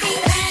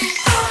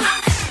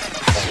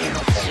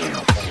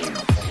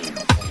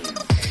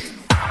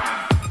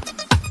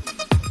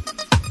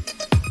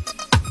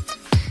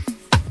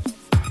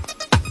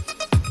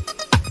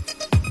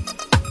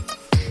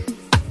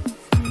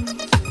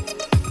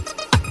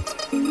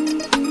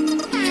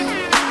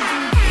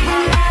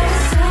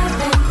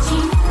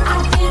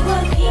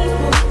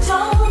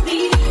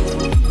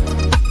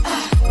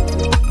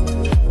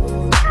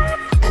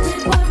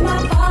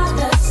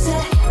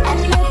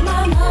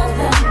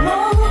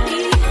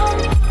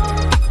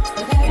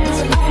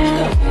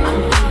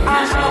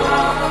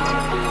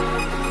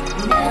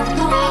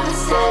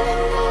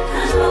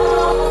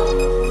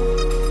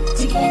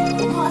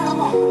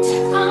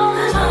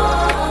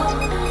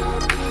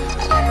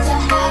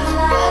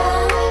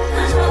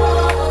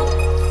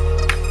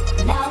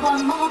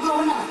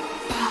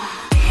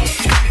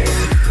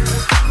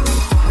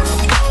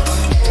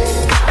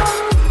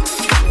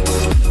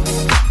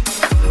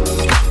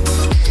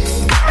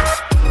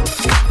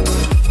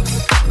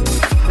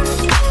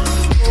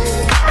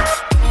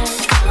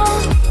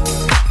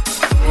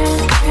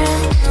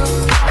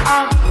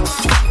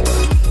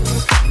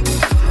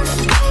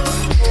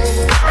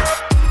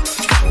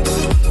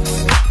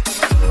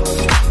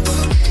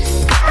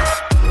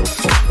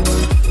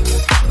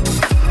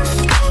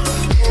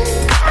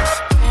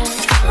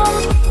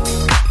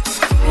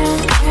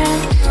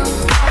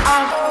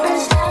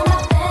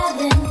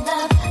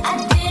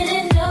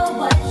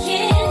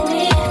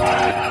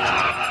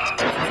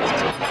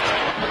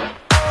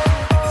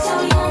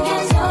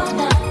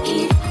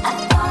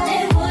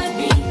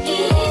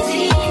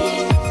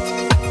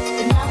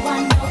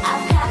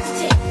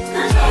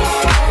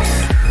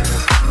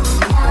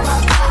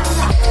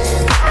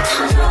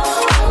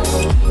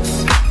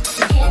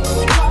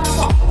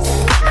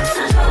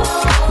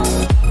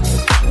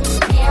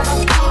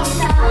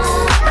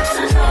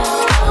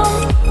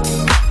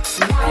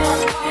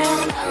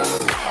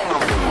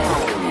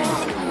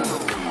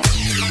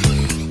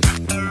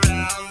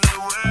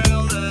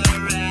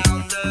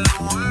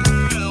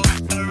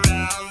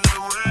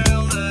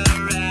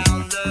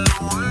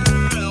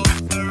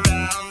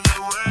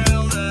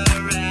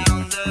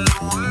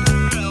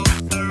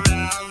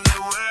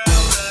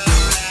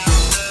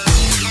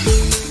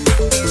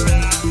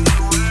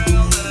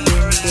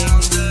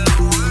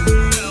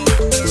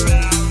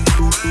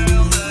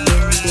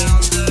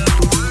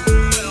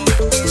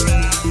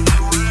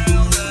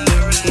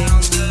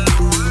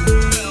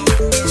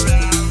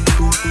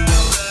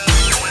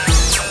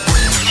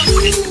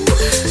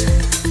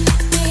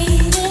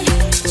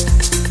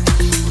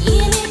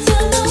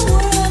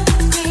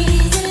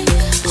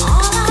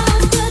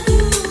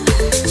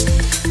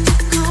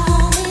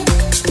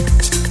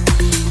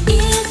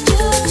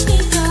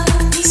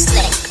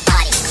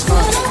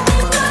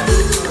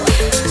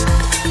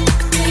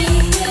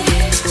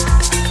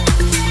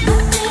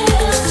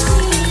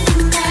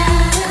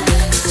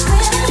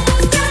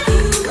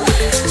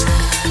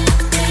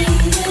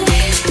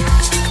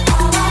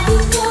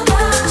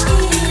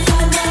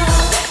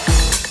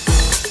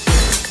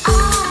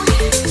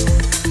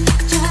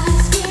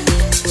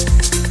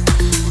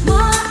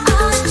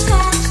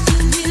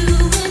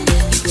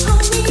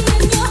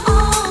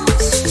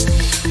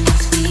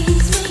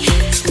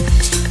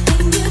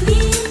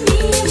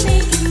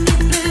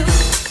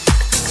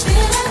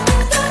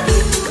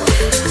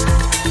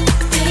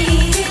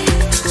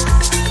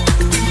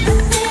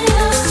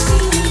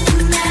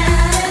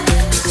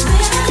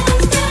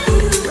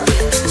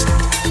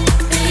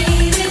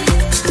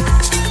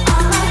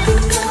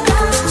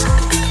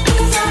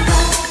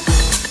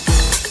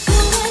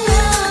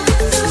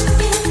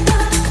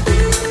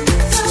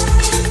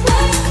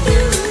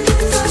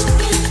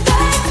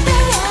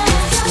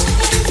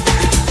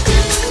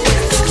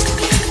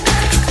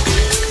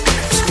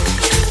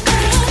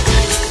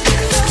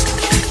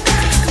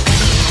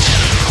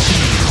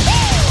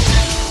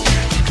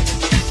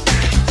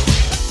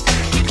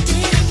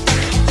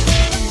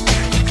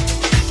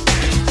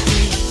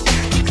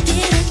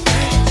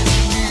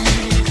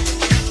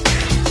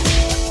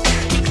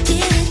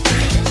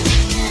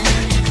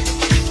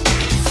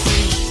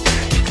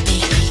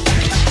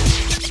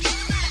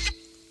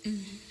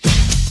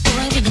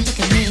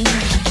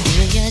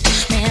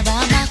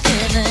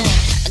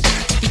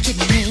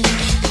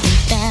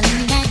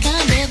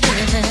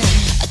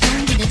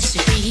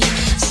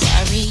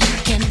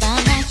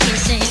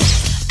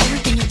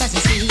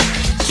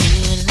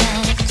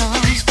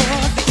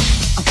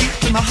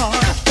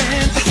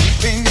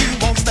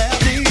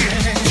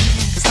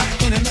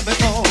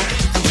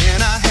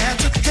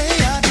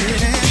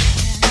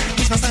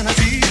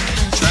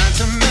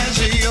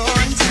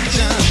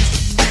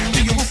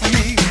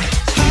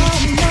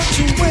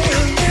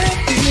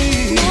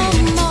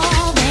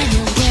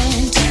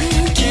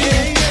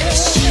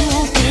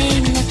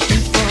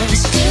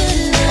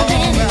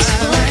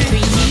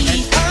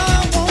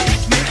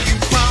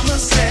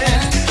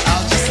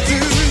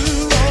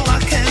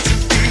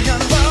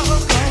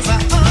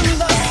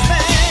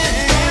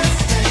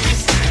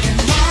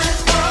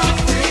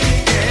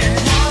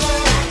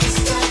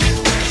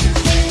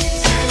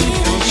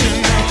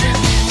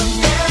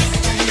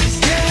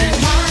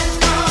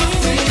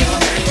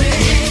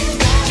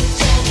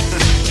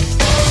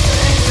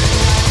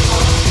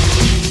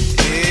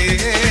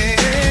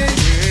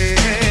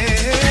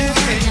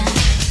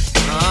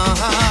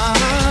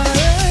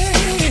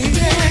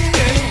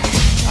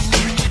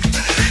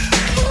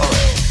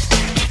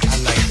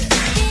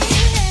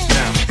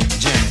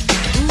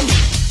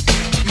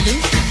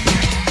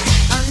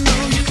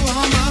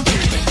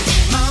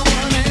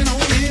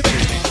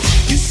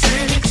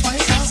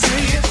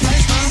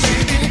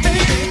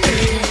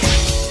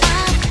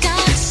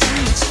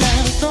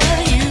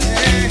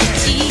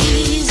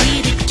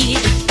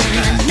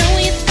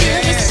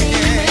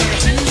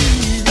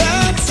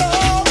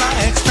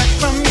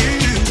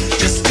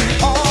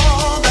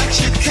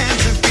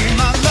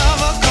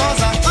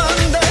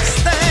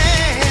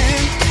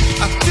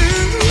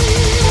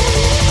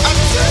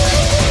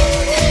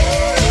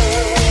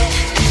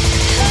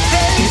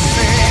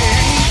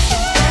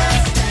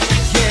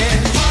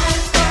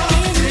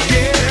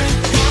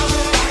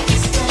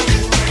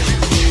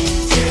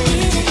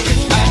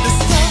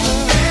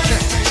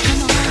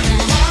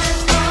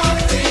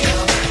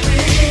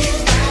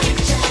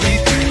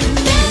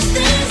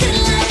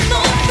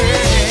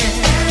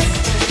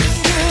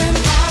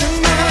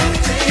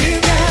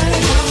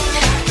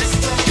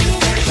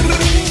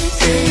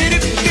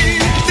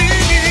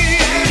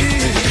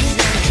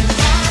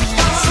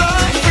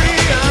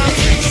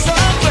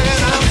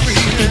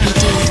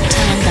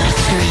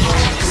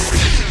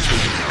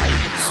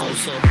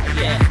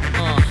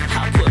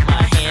 I put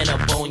my hand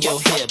up on your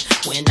hip.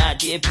 When I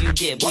dip, you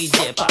dip, we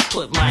dip. I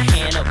put my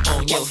hand up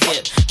on your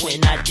hip.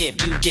 When I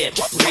dip, you dip.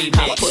 Remix.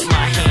 I put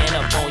my hand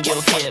up on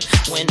your hip.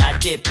 When I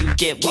dip, you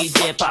dip, we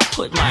dip. I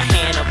put my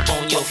hand up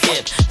on your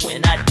hip.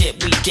 When I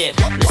dip, we dip.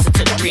 Listen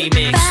to the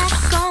remix.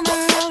 Back on the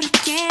road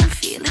again,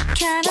 feeling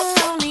kinda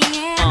lonely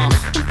and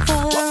looking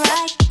for the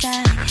right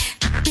guy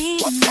to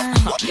be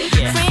mine.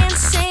 Friends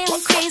say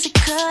I'm crazy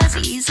 'cause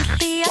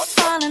easily I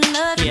fall in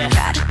love. You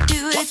gotta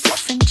do it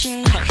different,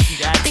 Jay.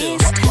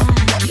 This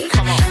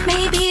time,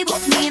 maybe we'll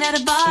meet at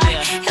a bar.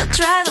 He'll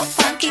drive a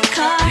funky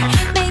car.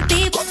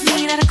 Maybe we'll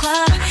meet at a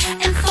club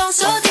and fall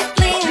so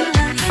deeply in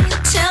love.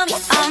 He'll tell me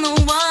I'm the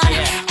one,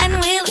 and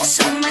we'll have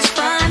so much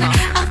fun.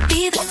 I'll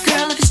be the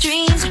girl of his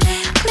dreams.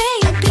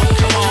 Maybe.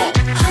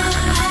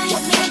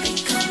 Alright, maybe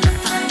gonna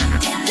find out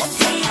the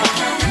day I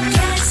gotta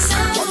get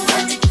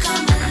someone to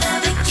come and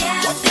love it,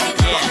 yeah,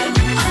 baby.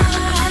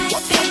 Alright,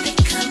 baby,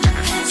 come and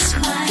pass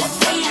my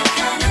way. I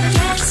gotta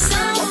get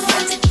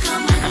someone to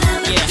come and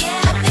love it,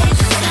 yeah, baby.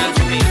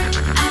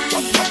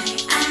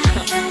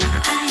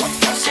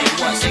 Say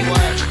what? Say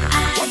what?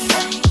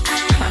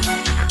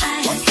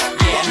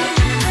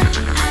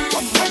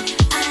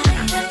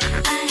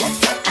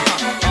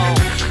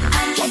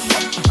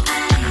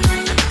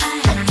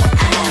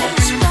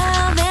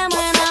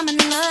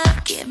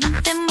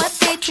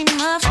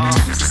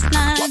 Sometimes it's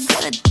not a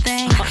good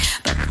thing,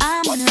 but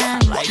I'm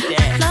alive. Like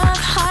that. Love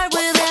hard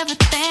with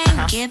everything,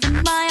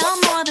 giving my all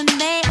more than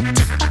they. I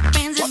take my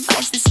friends'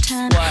 advice this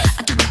time.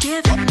 I do it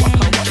differently.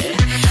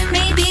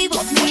 Maybe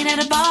we'll meet at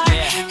a bar.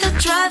 He'll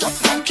drive a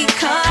funky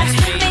car.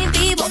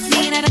 Maybe we'll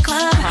meet at a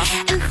club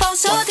and fall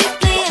so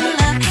deeply in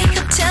love.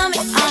 He'll tell me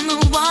I'm the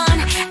one,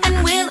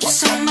 and we'll have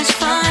so much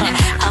fun.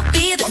 I'll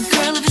be the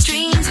girl of his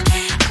dreams.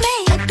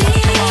 Maybe.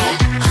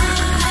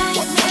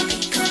 Alright, maybe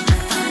gonna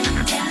find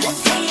out the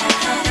day I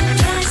gotta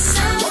get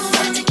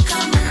someone to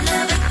come and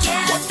love it,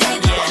 yeah,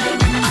 baby.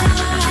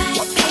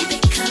 Alright, baby,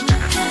 come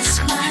and pass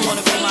my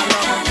way. I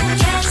gotta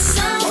get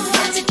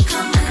someone to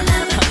come and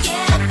love it,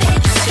 yeah,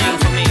 baby. Sing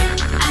for me.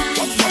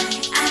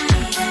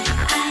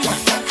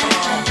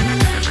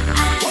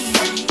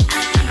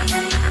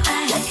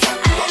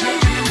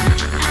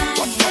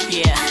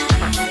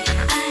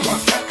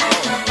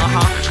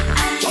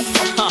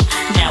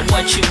 Now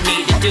what you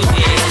need to do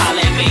is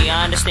holler at me.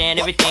 I understand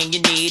everything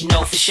you need,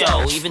 know for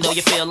sure. Even though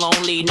you feel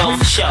lonely, know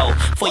for sure.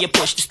 Before you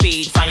push the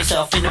speed, find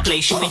yourself in the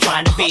place you ain't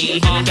trying to be.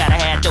 He ain't gotta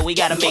have though, he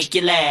gotta make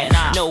you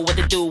laugh. Know what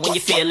to do when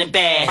you're feeling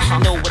bad.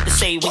 Know what to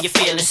say when you're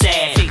feeling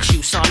sad. Fix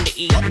you something to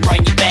eat and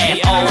bring you back.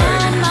 I'm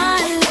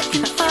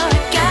looking for a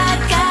guy.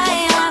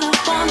 I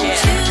don't want him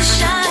to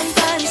shine,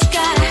 but he's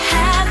gotta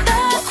have the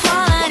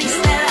qualities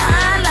that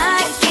I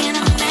like in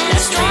a man.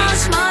 Strong,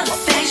 smart,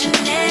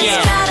 affectionate.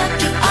 It's gotta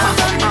be all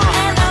for me,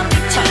 and I'll be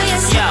to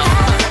your side.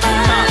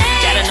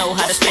 Gotta know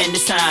how to spend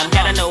his time.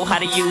 Gotta know how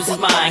to use his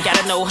mind.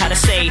 Gotta know how to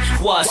say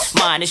what's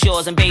mine is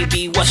yours, and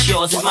baby, what's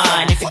yours is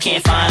mine. If you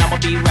can't find, I'ma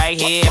be right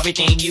here.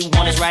 Everything you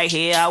want is right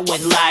here. I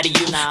wouldn't lie to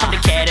you. I'm the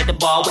cat at the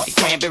bar with the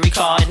cranberry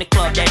card in the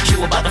club that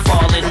you about to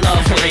fall in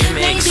love with.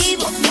 Remix. Maybe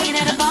we'll meet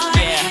at a bar.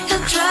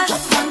 He'll drive a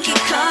funky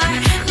car.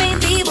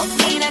 Maybe we'll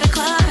meet at a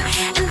club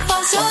and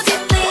fall so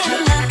deeply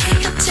in love.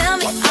 He'll tell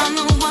me I'm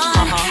the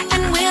one,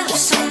 and we'll have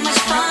so much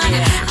fun.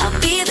 I'll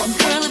be the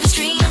girl of his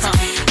dreams.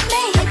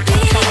 Maybe.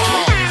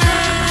 Alright,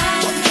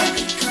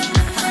 maybe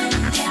gonna find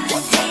out the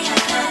day I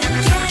gotta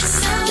get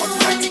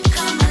someone to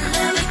come and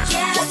love it,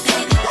 yeah,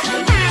 baby.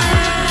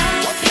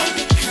 Alright,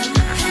 baby, come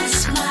and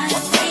pass my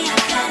way. I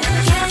gotta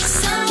get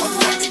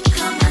someone to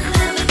come and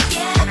love it,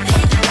 yeah,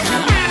 baby.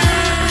 Alright,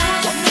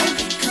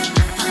 maybe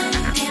gonna find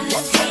out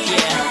the day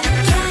I gotta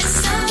get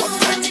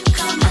someone to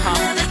come and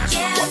love it,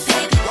 yeah,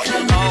 baby.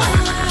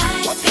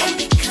 Alright,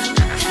 baby, come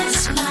and pass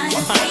my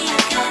way. I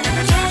gotta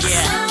get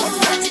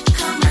someone to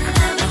come and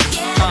love it,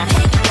 yeah,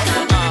 baby.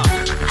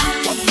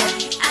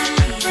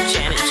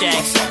 Janet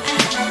Jackson,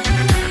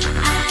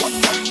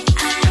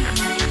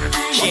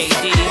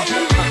 JD,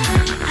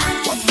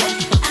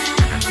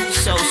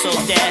 So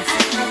Death.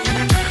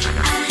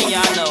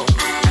 Y'all know.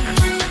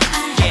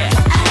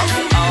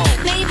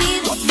 Maybe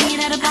we'll meet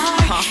at a bar.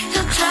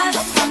 He'll drive a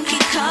funky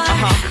car.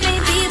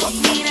 Maybe we'll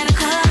meet at a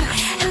club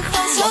and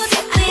fall so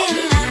deeply in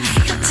love.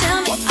 He'll tell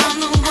me I'm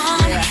the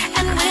one,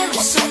 and we'll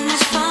have so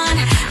much fun.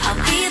 I'll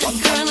be the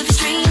girl of his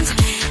dreams.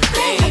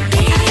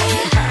 Baby.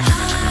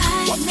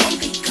 Alright,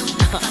 maybe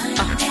gonna find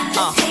out the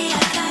day I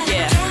gotta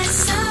get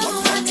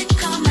someone to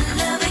come and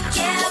love it,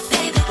 yeah,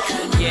 baby.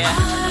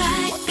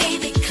 Alright,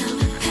 baby, come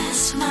and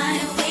pass my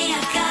way.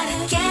 I gotta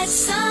get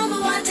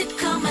someone to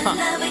come and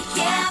love it,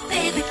 yeah,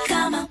 baby,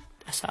 come on.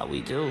 That's how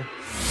we do.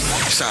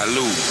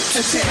 Salute.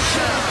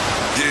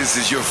 This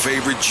is your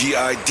favorite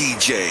GI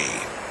DJ.